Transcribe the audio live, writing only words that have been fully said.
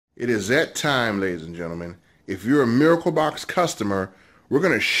It is that time, ladies and gentlemen. If you're a miraclebox customer, we're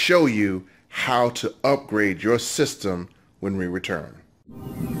going to show you how to upgrade your system when we return.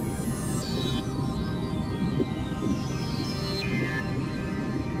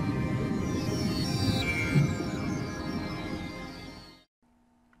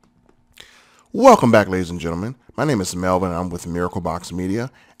 Welcome back, ladies and gentlemen. My name is Melvin. I'm with miraclebox Media.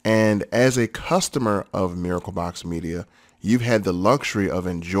 And as a customer of miraclebox Media, you've had the luxury of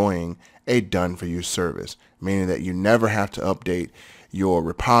enjoying a done-for-you service, meaning that you never have to update your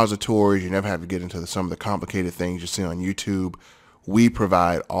repositories. You never have to get into some of the complicated things you see on YouTube. We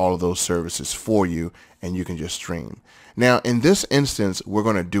provide all of those services for you, and you can just stream. Now, in this instance, we're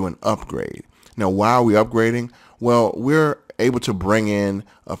going to do an upgrade. Now, why are we upgrading? Well, we're able to bring in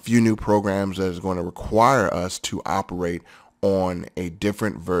a few new programs that is going to require us to operate on a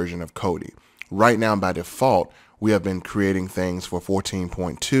different version of Kodi. Right now, by default, we have been creating things for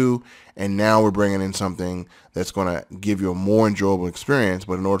 14.2, and now we're bringing in something that's going to give you a more enjoyable experience.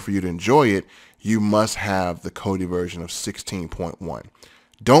 But in order for you to enjoy it, you must have the Kodi version of 16.1.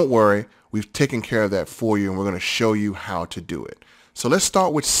 Don't worry, we've taken care of that for you, and we're going to show you how to do it. So let's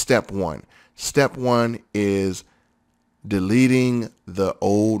start with step one. Step one is deleting the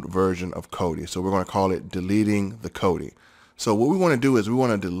old version of Kodi. So we're going to call it deleting the Kodi. So what we want to do is we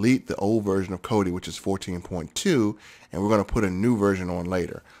want to delete the old version of Kodi, which is 14.2, and we're going to put a new version on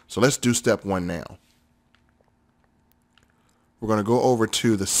later. So let's do step one now. We're going to go over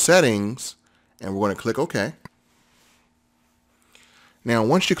to the settings, and we're going to click OK. Now,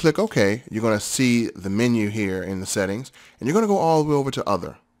 once you click OK, you're going to see the menu here in the settings, and you're going to go all the way over to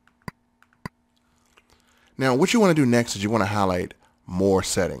Other. Now, what you want to do next is you want to highlight More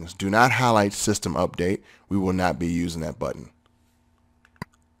Settings. Do not highlight System Update. We will not be using that button.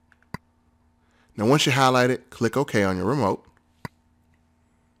 Now, once you highlight it, click OK on your remote.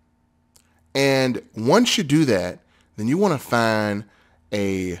 And once you do that, then you want to find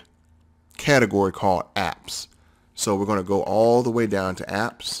a category called Apps. So we're going to go all the way down to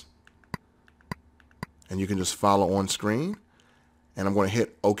Apps. And you can just follow on screen. And I'm going to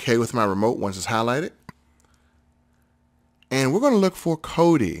hit OK with my remote once it's highlighted. And we're going to look for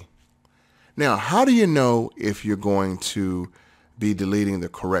Kodi. Now, how do you know if you're going to be deleting the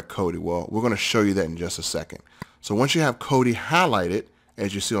correct Kodi? Well, we're going to show you that in just a second. So once you have Kodi highlighted,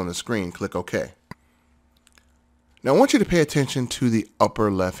 as you see on the screen, click OK. Now, I want you to pay attention to the upper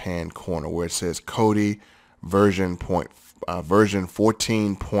left-hand corner where it says Kodi version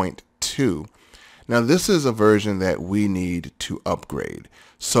 14.2. Now, this is a version that we need to upgrade.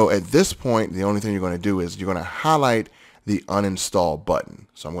 So at this point, the only thing you're going to do is you're going to highlight the uninstall button.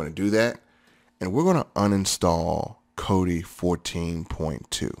 So I'm going to do that, and we're going to uninstall Kodi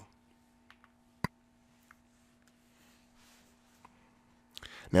 14.2.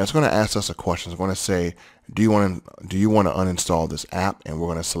 Now it's going to ask us a question. It's going to say, do you want to uninstall this app? And we're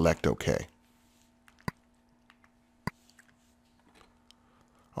going to select OK.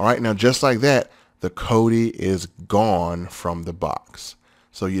 All right, now just like that, the Kodi is gone from the box.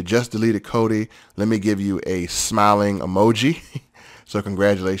 So you just deleted Kodi. Let me give you a smiling emoji. So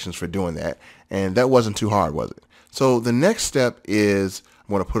congratulations for doing that. And that wasn't too hard, was it? So the next step is, I'm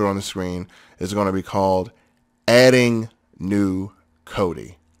going to put it on the screen, is going to be called adding new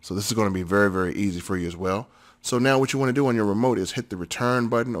Kodi. So this is going to be very, very easy for you as well. So now what you want to do on your remote is hit the return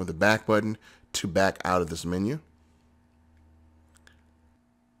button or the back button to back out of this menu.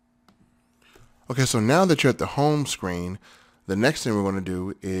 Okay, so now that you're at the home screen, the next thing we're going to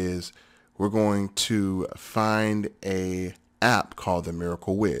do is we're going to find a app called the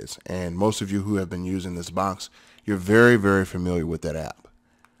Miracle Whiz. And most of you who have been using this box, you're very, very familiar with that app.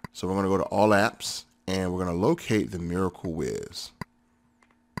 So we're going to go to All Apps, and we're going to locate the Miracle Whiz.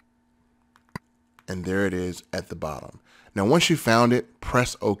 And there it is at the bottom. Now, once you found it,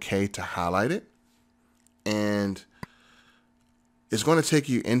 press OK to highlight it. And it's going to take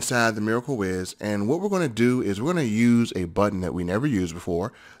you inside the Miracle Whiz, and what we're going to do is we're going to use a button that we never used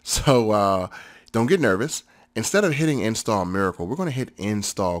before, so don't get nervous. Instead of hitting Install Miracle, we're going to hit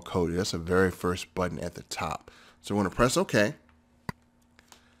Install Kodi. That's the very first button at the top. So we're going to press OK,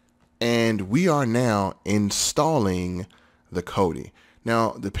 and we are now installing the Kodi.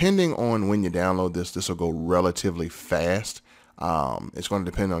 Now, depending on when you download this, this will go relatively fast. It's going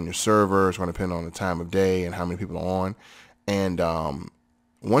to depend on your server. It's going to depend on the time of day and how many people are on. And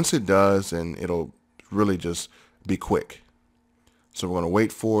once it does, and it'll really just be quick. So we're going to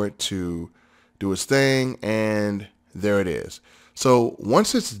wait for it to do its thing, and there it is. So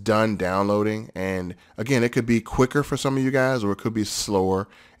once it's done downloading, and again, it could be quicker for some of you guys, or it could be slower.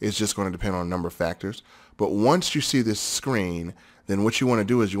 It's just going to depend on a number of factors. But once you see this screen, then what you want to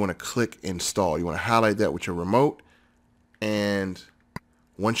do is you want to click install. You want to highlight that with your remote, and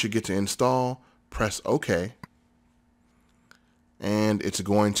once you get to install, press OK, and it's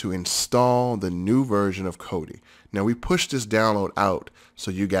going to install the new version of Kodi. Now we pushed this download out so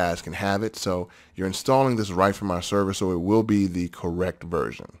you guys can have it, so you're installing this right from our server, so it will be the correct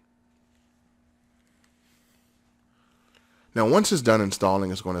version. Now once it's done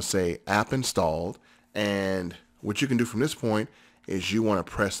installing, it's going to say app installed, and what you can do from this point is you want to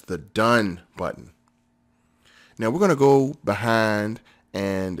press the done button. Now we're going to go behind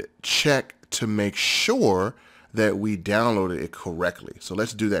and check to make sure that we downloaded it correctly. So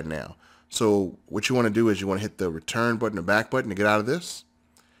let's do that now. So what you want to do is you want to hit the return button or back button to get out of this.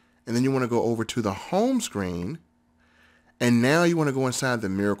 And then you want to go over to the home screen. And now you want to go inside the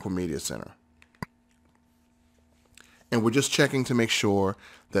Miracle Media Center. And we're just checking to make sure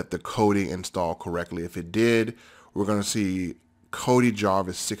that the Kodi installed correctly. If it did, we're going to see Kodi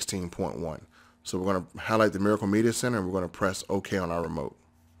Jarvis 16.1. So we're going to highlight the Miracle Media Center and we're going to press OK on our remote.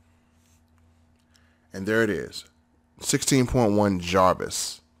 And there it is, 16.1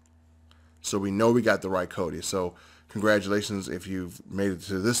 Jarvis. So we know we got the right Kodi. So congratulations if you've made it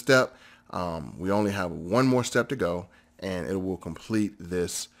to this step. We only have one more step to go and it will complete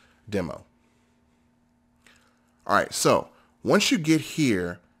this demo. All right, so once you get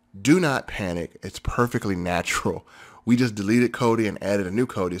here, do not panic. It's perfectly natural. We just deleted Kodi and added a new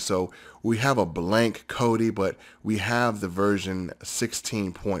Kodi. So we have a blank Kodi, but we have the version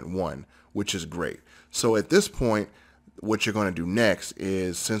 16.1, which is great. So at this point, what you're going to do next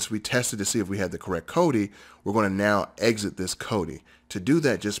is, since we tested to see if we had the correct Kodi, we're going to now exit this Kodi. To do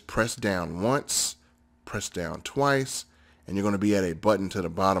that, just press down once, press down twice, and you're going to be at a button to the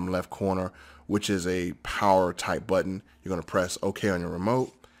bottom left corner, which is a power type button. You're going to press OK on your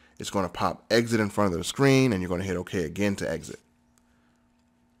remote. It's going to pop exit in front of the screen, and you're going to hit OK again to exit.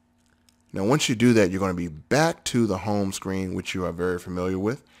 Now, once you do that, you're going to be back to the home screen, which you are very familiar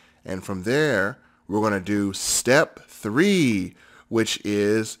with. And from there, we're going to do step 3, which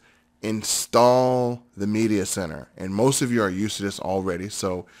is install the media center. And most of you are used to this already.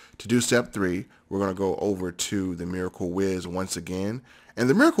 So to do step 3, we're going to go over to the Miracle Wiz once again. And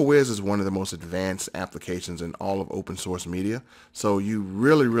the Miracle Wiz is one of the most advanced applications in all of open source media. So you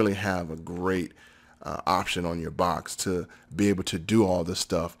really have a great option on your box to be able to do all this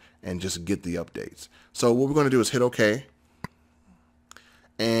stuff and just get the updates. So what we're going to do is hit OK.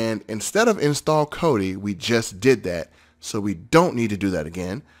 And instead of install Kodi, we just did that. So we don't need to do that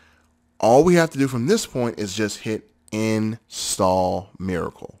again. All we have to do from this point is just hit install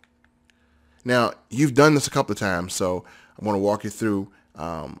Miracle. Now, you've done this a couple of times, so I'm going to walk you through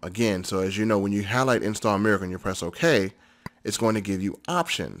again. So as you know, when you highlight install Miracle and you press OK, it's going to give you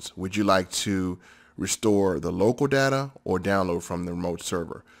options. Would you like to restore the local data or download from the remote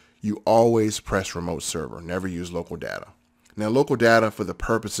server? You always press remote server, never use local data. Now, local data, for the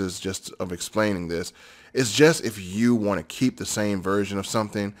purposes just of explaining this, is just if you want to keep the same version of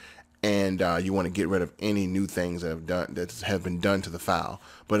something and you want to get rid of any new things that have been done to the file.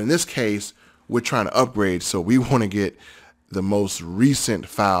 But in this case, we're trying to upgrade, so we want to get the most recent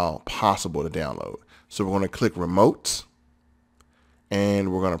file possible to download. So we're going to click Remote,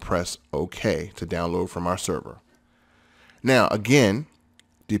 and we're going to press OK to download from our server. Now, again,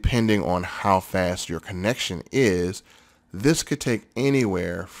 depending on how fast your connection is, this could take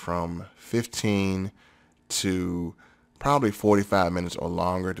anywhere from 15 to probably 45 minutes or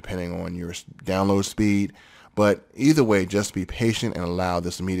longer, depending on your download speed. But either way, just be patient and allow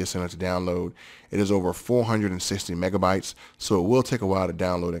this media center to download. It is over 460 megabytes, so it will take a while to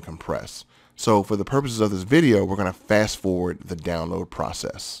download and compress. So for the purposes of this video, we're going to fast forward the download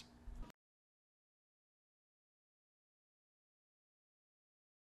process.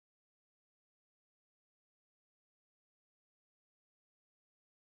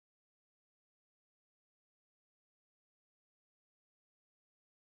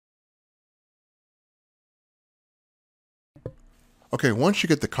 Okay, once you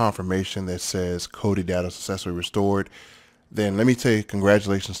get the confirmation that says Kodi data successfully restored, then let me tell you,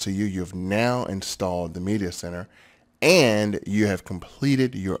 congratulations to you. You have now installed the media center and you have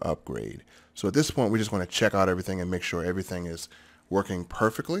completed your upgrade. So at this point, we're just going to check out everything and make sure everything is working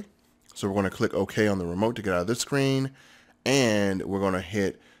perfectly. So we're going to click OK on the remote to get out of this screen, and we're going to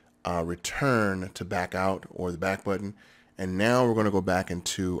hit return to back out, or the back button. And now we're going to go back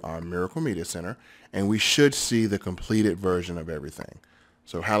into our Miracle Media Center, and we should see the completed version of everything.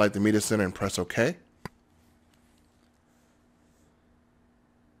 So highlight the Media Center and press OK.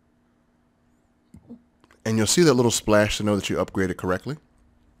 And you'll see that little splash to know that you upgraded correctly.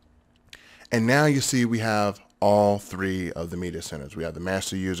 And now you see we have all three of the media centers. We have the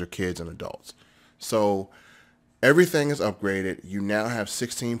master user, kids, and adults. So everything is upgraded. You now have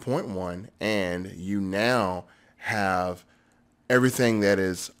 16.1, and you now have everything that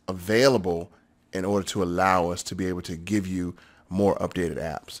is available in order to allow us to be able to give you more updated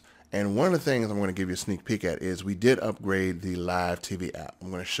apps. And one of the things I'm going to give you a sneak peek at is we did upgrade the live TV app.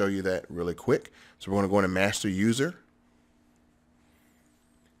 I'm going to show you that really quick. So we're going to go into master user.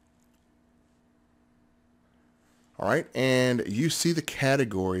 All right, and you see the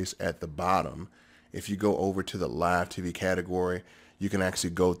categories at the bottom. If you go over to the live TV category, you can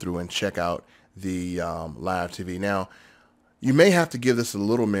actually go through and check out the live TV. Now, you may have to give this a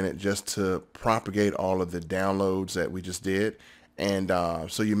little minute just to propagate all of the downloads that we just did. And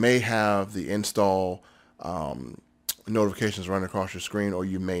so you may have the install notifications running across your screen, or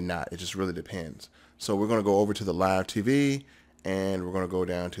you may not. It just really depends. So we're going to go over to the live TV, and we're going to go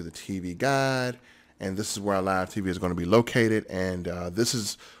down to the TV guide. And this is where our live TV is going to be located. And this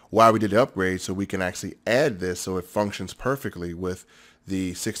is why we did the upgrade, so we can actually add this so it functions perfectly with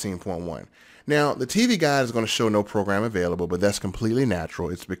the 16.1. Now, the TV guide is going to show no program available, but that's completely natural.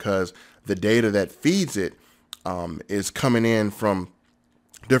 It's because the data that feeds it is coming in from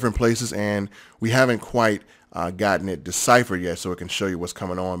different places, and we haven't quite gotten it deciphered yet so it can show you what's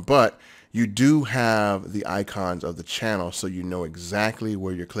coming on. But you do have the icons of the channel, so you know exactly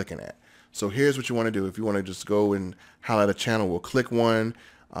where you're clicking at. So here's what you want to do. If you want to just go and highlight a channel, we'll click one.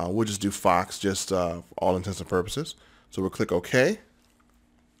 We'll just do Fox, just for all intents and purposes. So we'll click OK.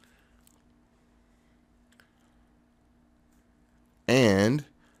 And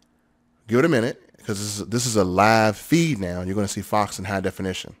give it a minute, because this is a live feed now. You're going to see Fox in high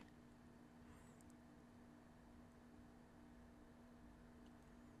definition.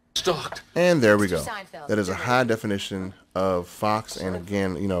 Stalked. And there we go. That is a high definition of Fox. And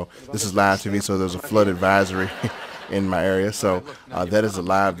again, you know, this is live TV, so there's a flood advisory in my area. So that is a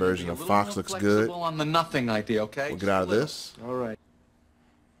live version of Fox. Looks good. On the nothing idea, okay? We'll get out of this. All right.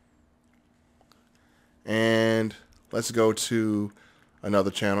 And let's go to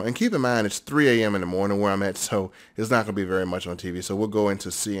another channel. And keep in mind, it's 3 a.m. in the morning where I'm at, so it's not going to be very much on TV. So we'll go into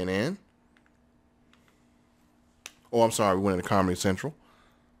CNN. Oh, I'm sorry. We went into Comedy Central,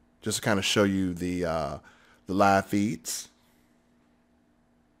 just to kind of show you the live feeds.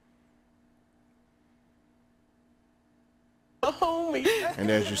 And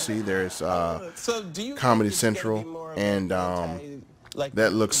as you see, there's Comedy Central, and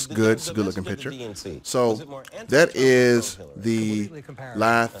that looks good. It's a good looking picture. So that is the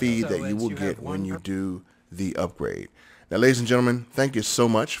live feed that you will get when you do the upgrade. Now, ladies and gentlemen, thank you so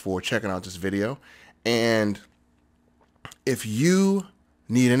much for checking out this video. And if you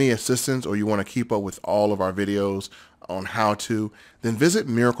need any assistance, or you want to keep up with all of our videos on how to, then visit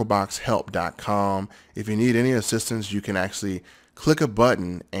miracleboxhelp.com. If you need any assistance, you can actually click a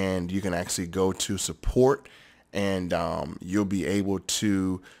button and you can actually go to support, and you'll be able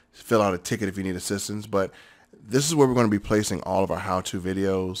to fill out a ticket if you need assistance. But this is where we're going to be placing all of our how-to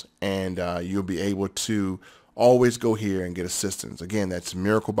videos, and you'll be able to always go here and get assistance. Again, that's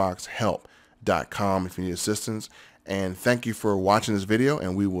miracleboxhelp.com if you need assistance. And thank you for watching this video,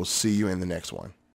 and we will see you in the next one.